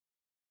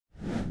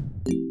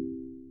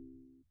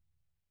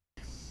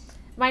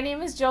My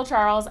name is Jill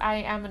Charles. I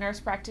am a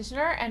nurse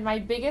practitioner, and my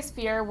biggest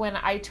fear when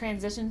I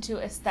transitioned to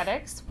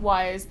aesthetics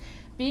was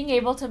being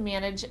able to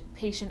manage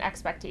patient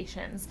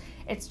expectations.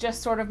 It's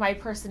just sort of my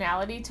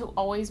personality to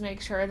always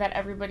make sure that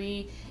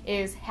everybody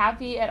is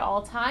happy at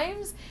all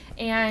times,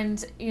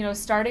 and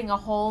starting a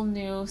whole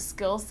new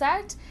skill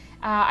set,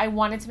 I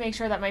wanted to make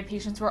sure that my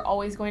patients were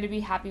always going to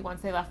be happy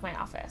once they left my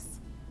office.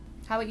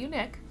 How about you,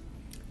 Nick?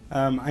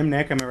 I'm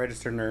Nick. I'm a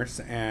registered nurse,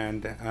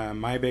 and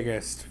my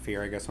biggest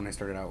fear, I guess, when I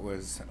started out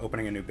was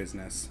opening a new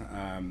business.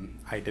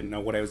 I didn't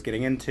know what I was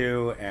getting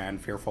into and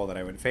fearful that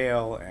I would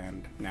fail,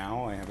 and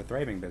now I have a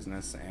thriving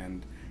business,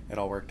 and it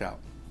all worked out.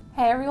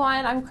 Hey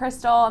everyone, I'm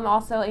Crystal. I'm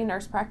also a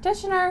nurse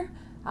practitioner.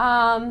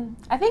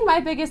 I think my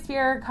biggest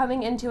fear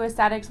coming into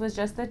aesthetics was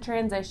just the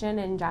transition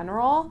in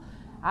general.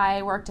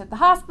 I worked at the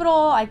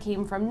hospital. I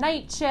came from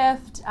night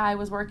shift. I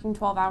was working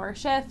 12-hour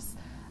shifts.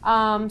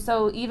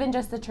 So even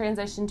just the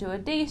transition to a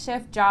day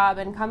shift job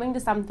and coming to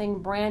something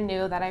brand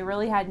new that I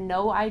really had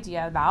no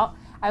idea about,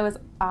 I was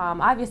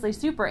obviously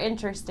super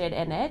interested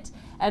in it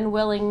and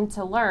willing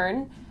to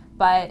learn,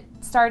 but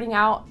starting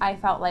out, I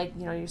felt like,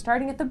 you're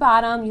starting at the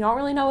bottom, you don't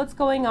really know what's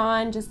going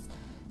on,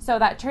 so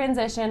that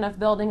transition of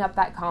building up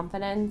that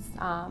confidence,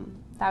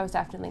 that was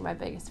definitely my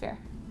biggest fear.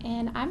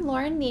 And I'm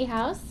Lauren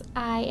Niehaus.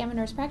 I am a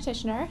nurse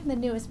practitioner, the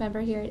newest member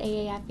here at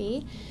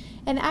AAFE.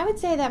 And I would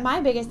say that my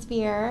biggest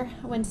fear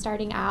when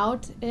starting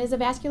out is a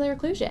vascular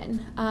occlusion.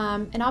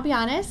 And I'll be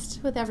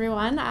honest with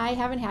everyone, I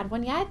haven't had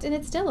one yet, and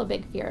it's still a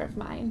big fear of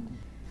mine.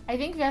 I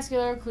think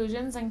vascular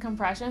occlusions and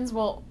compressions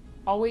will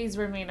always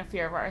remain a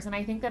fear of ours, and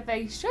I think that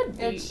they should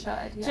be. It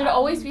should, yeah. Should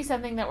always be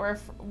something that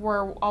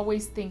we're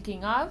always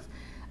thinking of.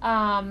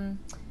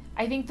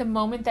 I think the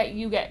moment that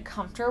you get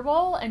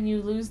comfortable and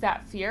you lose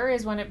that fear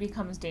is when it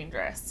becomes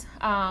dangerous.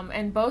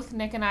 And both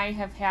Nick and I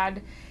have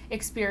had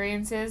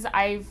experiences.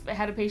 I've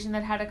had a patient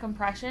that had a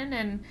compression,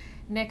 and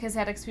Nick has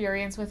had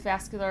experience with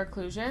vascular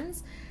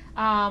occlusions.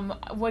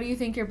 What do you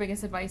think your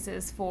biggest advice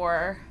is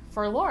for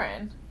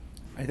Lauren?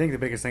 I think the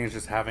biggest thing is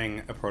just having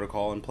a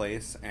protocol in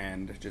place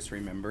and just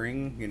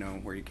remembering,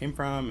 where you came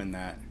from and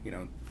that,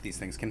 these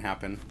things can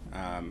happen.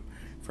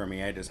 For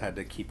me, I just had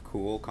to keep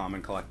cool, calm,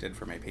 and collected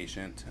for my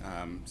patient,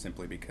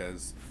 simply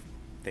because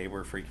they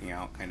were freaking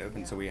out, kind of,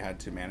 and so we had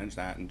to manage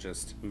that and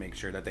just make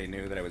sure that they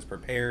knew that I was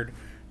prepared.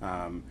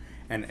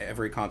 And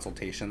every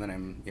consultation that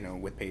I'm,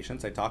 with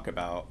patients, I talk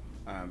about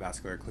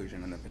vascular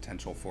occlusion and the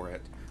potential for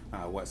it,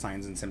 what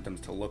signs and symptoms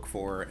to look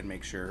for, and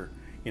make sure,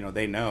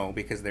 they know,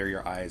 because they're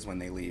your eyes when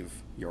they leave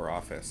your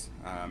office.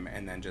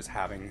 And then just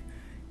having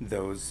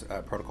those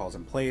protocols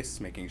in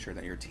place, making sure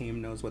that your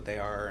team knows what they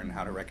are and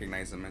how to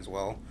recognize them as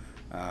well.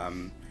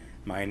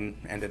 Mine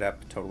ended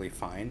up totally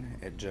fine.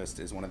 It just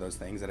is one of those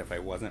things that if I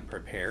wasn't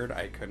prepared,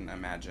 I couldn't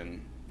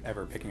imagine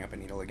ever picking up a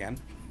needle again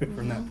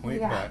from that point.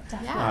 Yeah,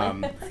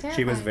 But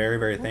she was very,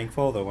 very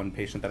thankful, the one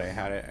patient that I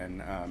had it,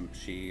 and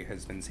she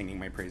has been singing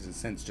my praises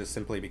since, just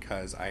simply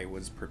because I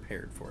was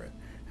prepared for it.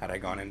 Had I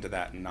gone into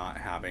that not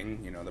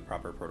having, the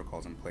proper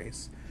protocols in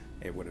place,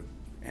 it would have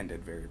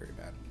ended very, very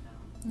bad.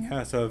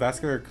 Yeah, so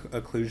vascular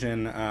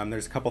occlusion,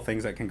 there's a couple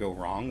things that can go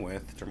wrong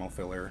with dermal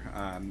filler.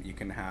 You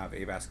can have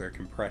a vascular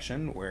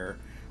compression, where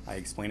I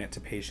explain it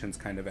to patients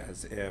kind of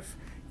as if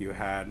you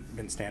had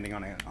been standing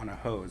on a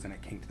hose and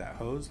it kinked that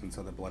hose, and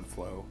so the blood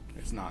flow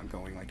is not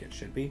going like it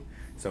should be.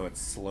 So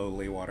it's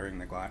slowly watering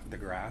the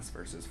grass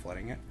versus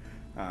flooding it.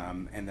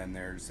 And then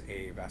there's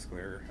a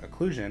vascular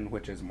occlusion,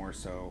 which is more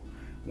so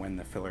when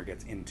the filler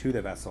gets into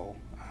the vessel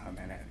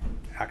and it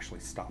actually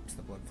stops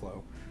the blood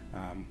flow.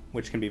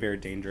 Which can be very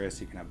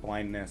dangerous. You can have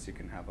blindness, you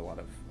can have a lot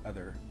of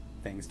other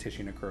things,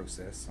 tissue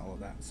necrosis, all of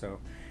that. So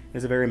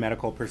it's a very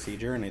medical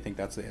procedure, and I think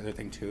that's the other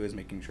thing too, is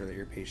making sure that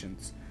your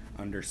patients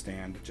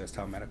understand just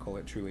how medical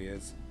it truly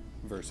is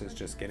versus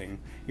just getting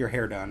your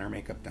hair done or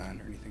makeup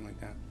done or anything like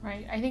that.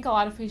 Right. I think a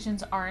lot of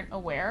patients aren't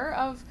aware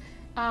of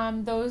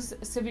those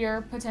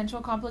severe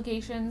potential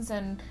complications,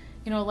 and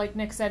like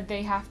Nick said,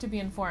 they have to be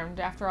informed.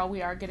 After all,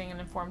 we are getting an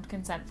informed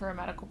consent for a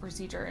medical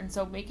procedure, and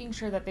so making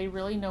sure that they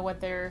really know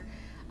what their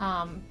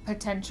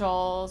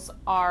potentials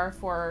are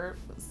for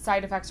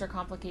side effects or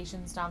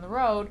complications down the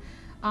road,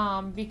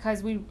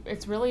 because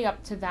it's really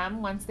up to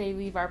them once they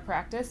leave our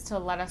practice to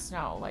let us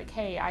know, like,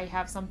 hey, I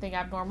have something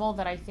abnormal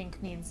that I think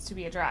needs to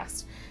be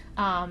addressed.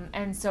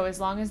 And so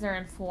as long as they're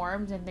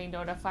informed and they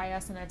notify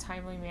us in a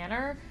timely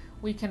manner,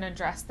 we can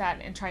address that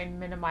and try and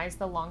minimize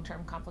the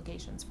long-term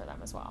complications for them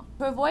as well.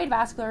 To avoid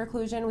vascular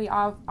occlusion, we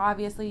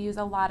obviously use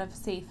a lot of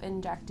safe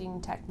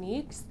injecting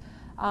techniques.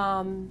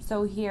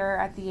 So here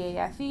at the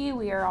AAFE,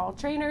 we are all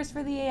trainers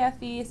for the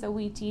AAFE, so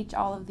we teach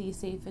all of these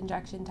safe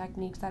injection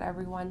techniques that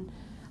everyone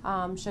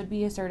should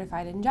be a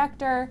certified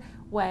injector.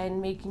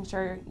 When making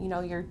sure,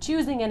 you're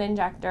choosing an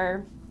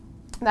injector,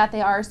 that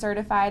they are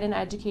certified and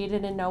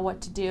educated and know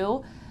what to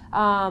do.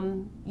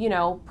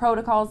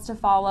 Protocols to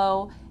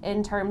follow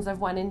in terms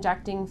of when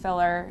injecting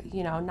filler,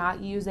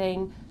 not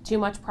using too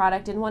much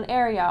product in one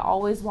area,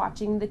 always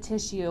watching the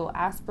tissue,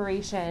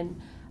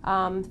 aspiration,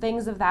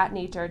 things of that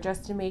nature,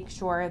 just to make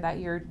sure that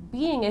you're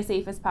being as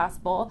safe as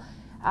possible.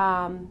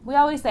 We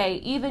always say,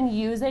 even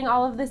using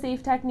all of the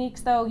safe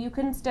techniques, though, you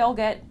can still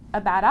get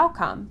a bad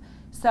outcome.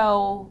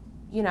 So,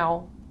 you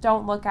know,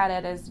 don't look at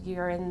it as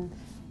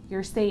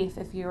you're safe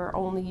if you're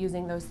only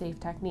using those safe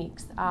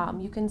techniques.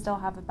 You can still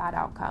have a bad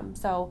outcome.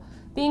 So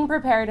being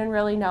prepared and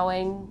really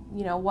knowing,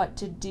 you know, what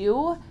to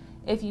do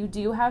if you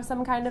do have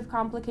some kind of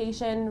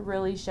complication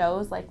really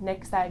shows. Like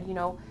Nick said, you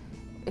know,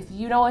 if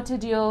you know what to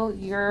do,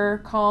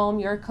 you're calm,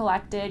 you're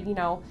collected, you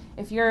know,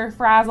 if you're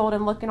frazzled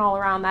and looking all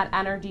around, that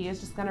energy is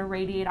just going to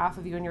radiate off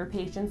of you and your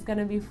patient's going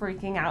to be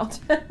freaking out.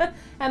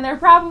 And they're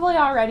probably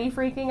already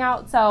freaking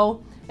out.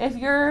 So if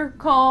you're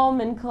calm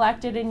and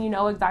collected and you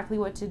know exactly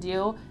what to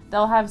do,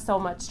 they'll have so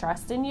much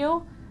trust in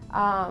you.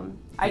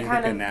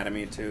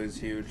 Anatomy too is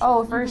huge.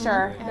 Oh, for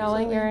sure. Absolutely.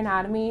 Knowing your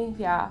anatomy,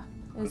 yeah,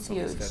 is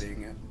Constantly huge.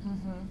 studying it.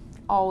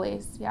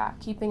 Always, yeah,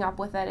 keeping up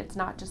with it. It's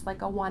not just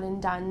like a one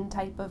and done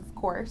type of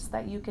course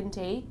that you can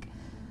take.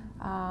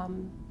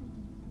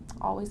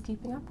 Always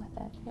keeping up with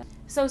it. Yeah.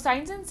 So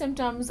signs and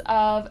symptoms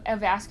of a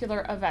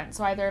vascular event,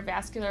 so either a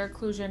vascular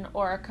occlusion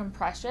or a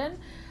compression.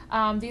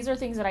 These are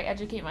things that I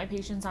educate my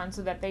patients on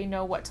so that they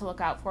know what to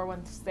look out for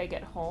once they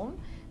get home.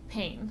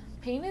 Pain.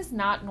 Pain is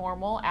not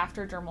normal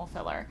after dermal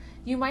filler.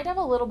 You might have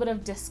a little bit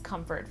of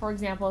discomfort. For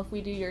example, if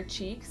we do your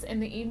cheeks in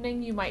the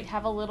evening, you might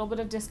have a little bit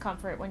of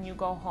discomfort when you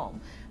go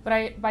home.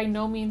 But by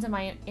no means am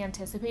I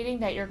anticipating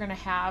that you're going to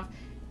have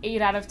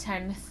 8 out of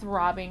 10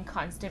 throbbing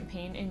constant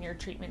pain in your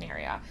treatment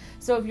area.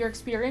 So if you're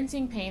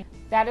experiencing pain,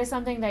 that is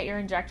something that your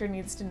injector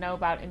needs to know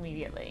about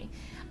immediately.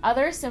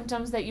 Other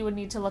symptoms that you would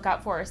need to look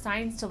out for, or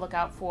signs to look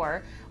out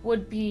for,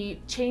 would be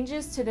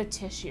changes to the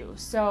tissue.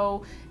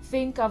 So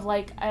think of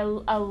like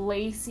a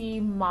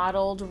lacy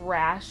mottled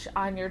rash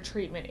on your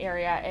treatment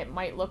area. It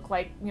might look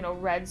like, you know,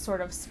 red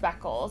sort of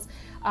speckles.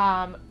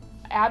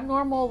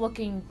 Abnormal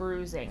looking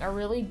bruising, a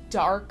really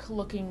dark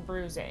looking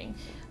bruising.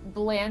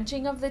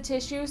 Blanching of the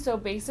tissue, so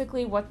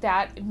basically what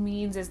that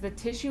means is the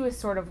tissue is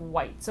sort of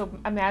white. So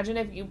imagine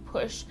if you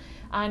push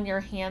on your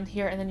hand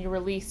here and then you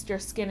release, your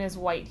skin is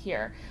white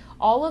here.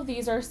 All of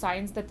these are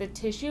signs that the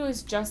tissue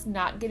is just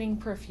not getting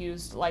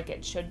perfused like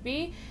it should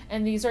be,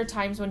 and these are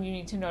times when you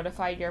need to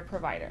notify your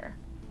provider.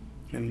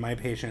 In my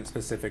patient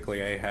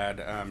specifically, I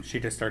had, she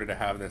just started to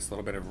have this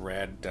little bit of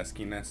red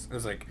duskiness. It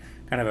was like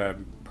kind of a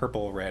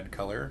purple red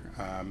color.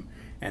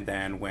 And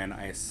then when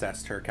I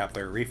assessed her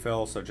capillary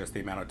refill, so just the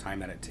amount of time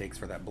that it takes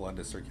for that blood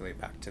to circulate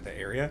back to the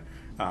area,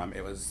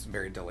 it was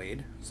very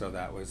delayed. So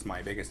that was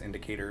my biggest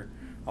indicator,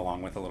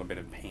 along with a little bit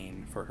of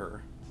pain for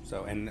her.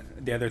 So, and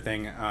the other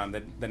thing,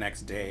 the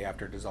next day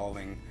after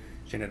dissolving,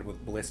 she ended up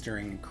with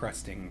blistering,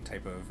 crusting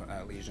type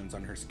of lesions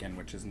on her skin,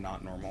 which is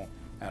not normal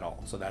at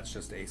all. So that's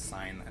just a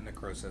sign that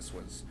necrosis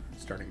was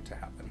starting to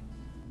happen.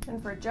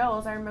 And for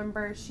Jill's, I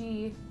remember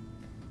she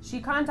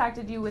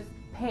contacted you with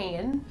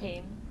pain.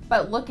 Pain.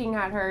 But looking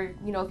at her,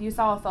 you know, if you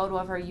saw a photo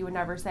of her, you would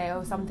never say,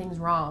 oh, something's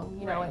wrong.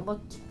 You know, Right. It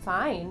looked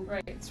fine.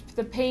 Right.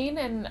 The pain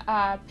and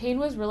pain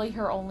was really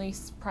her only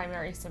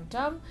primary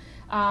symptom.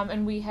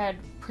 And we had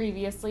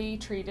previously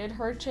treated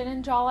her chin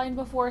and jawline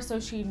before, so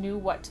she knew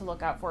what to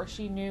look out for.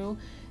 She knew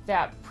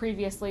that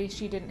previously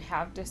she didn't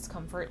have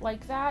discomfort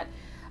like that.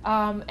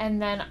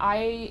 And then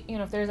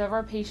if there's ever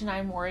a patient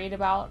I'm worried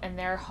about and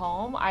they're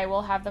home, I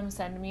will have them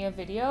send me a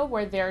video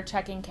where they're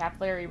checking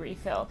capillary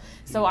refill.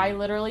 So I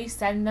literally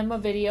send them a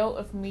video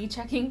of me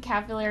checking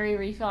capillary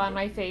refill on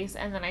my face,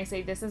 and then I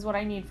say, this is what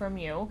I need from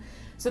you.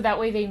 So that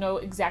way they know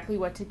exactly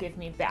what to give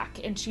me back.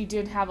 And she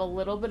did have a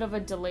little bit of a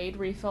delayed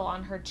refill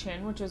on her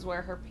chin, which is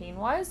where her pain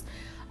was.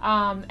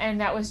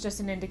 And that was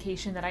just an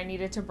indication that I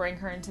needed to bring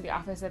her into the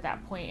office at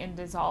that point and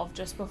dissolve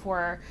just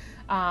before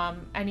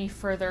any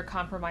further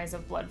compromise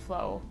of blood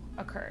flow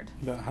occurred.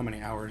 About how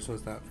many hours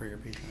was that for your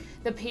patient?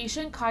 The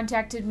patient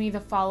contacted me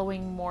the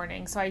following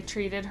morning. So I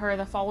treated her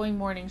the following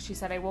morning. She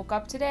said, I woke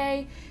up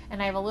today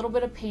and I have a little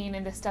bit of pain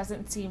and this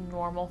doesn't seem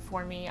normal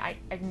for me.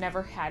 I've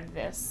never had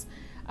this.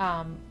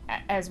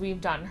 As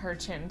we've done her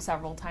chin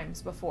several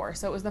times before.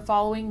 So it was the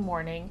following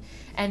morning,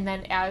 and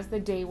then as the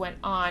day went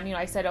on,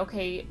 I said,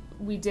 okay,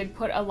 we did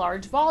put a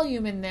large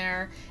volume in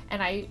there,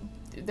 and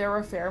there were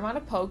a fair amount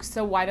of pokes,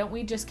 so why don't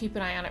we just keep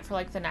an eye on it for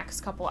like the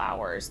next couple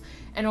hours?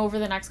 And over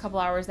the next couple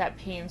hours, that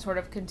pain sort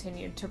of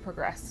continued to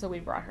progress, so we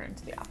brought her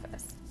into the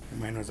office.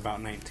 Mine was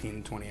about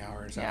 19-20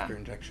 hours after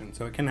injection,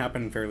 so it can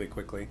happen fairly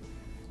quickly.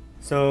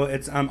 So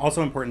it's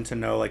also important to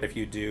know, like if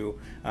you do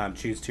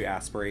choose to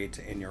aspirate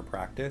in your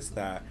practice,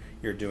 that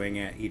you're doing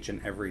it each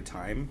and every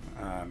time,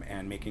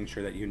 and making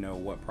sure that you know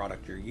what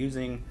product you're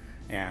using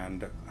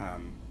and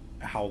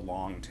how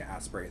long to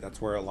aspirate.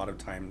 That's where a lot of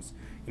times,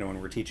 when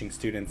we're teaching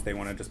students, they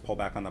want to just pull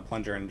back on the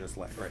plunger and just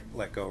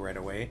let go right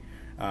away.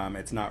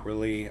 It's not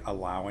really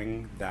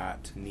allowing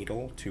that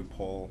needle to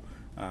pull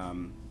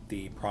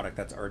the product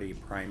that's already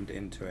primed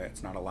into it.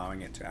 It's not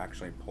allowing it to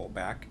actually pull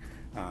back.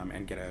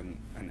 and get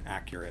an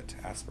accurate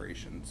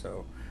aspiration.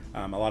 So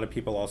a lot of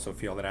people also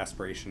feel that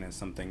aspiration is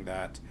something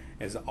that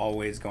is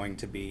always going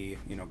to be,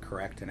 you know,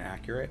 correct and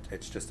accurate.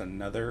 It's just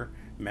another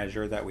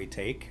measure that we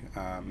take.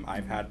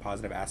 I've had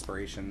positive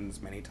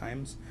aspirations many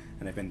times,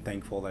 and I've been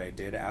thankful that I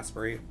did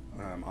aspirate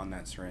on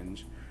that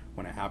syringe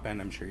when it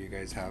happened. I'm sure you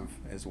guys have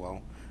as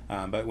well.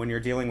 But when you're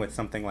dealing with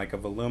something like a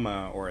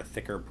Voluma or a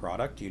thicker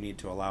product, you need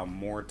to allow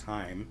more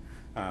time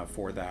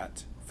for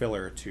that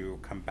filler to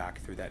come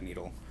back through that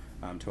needle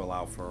to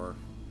allow for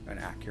an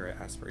accurate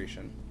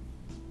aspiration.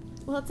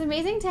 Well, it's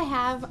amazing to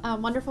have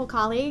wonderful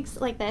colleagues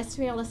like this to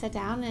be able to sit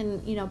down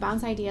and, you know,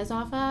 bounce ideas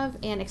off of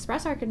and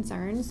express our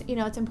concerns. You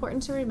know, it's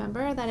important to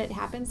remember that it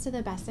happens to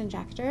the best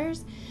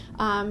injectors,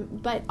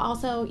 but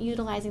also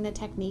utilizing the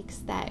techniques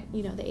that,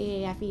 you know, the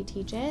AAFE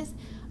teaches.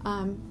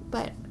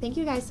 But thank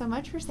you guys so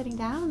much for sitting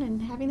down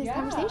and having this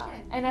conversation.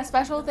 And a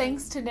special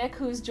thanks to Nick,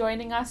 who's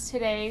joining us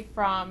today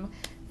from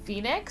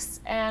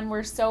Phoenix, and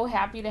we're so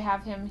happy to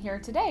have him here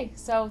today.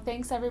 So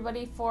thanks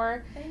everybody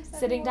for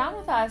sitting down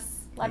with us.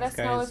 Let us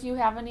know if you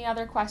have any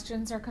other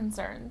questions or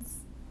concerns.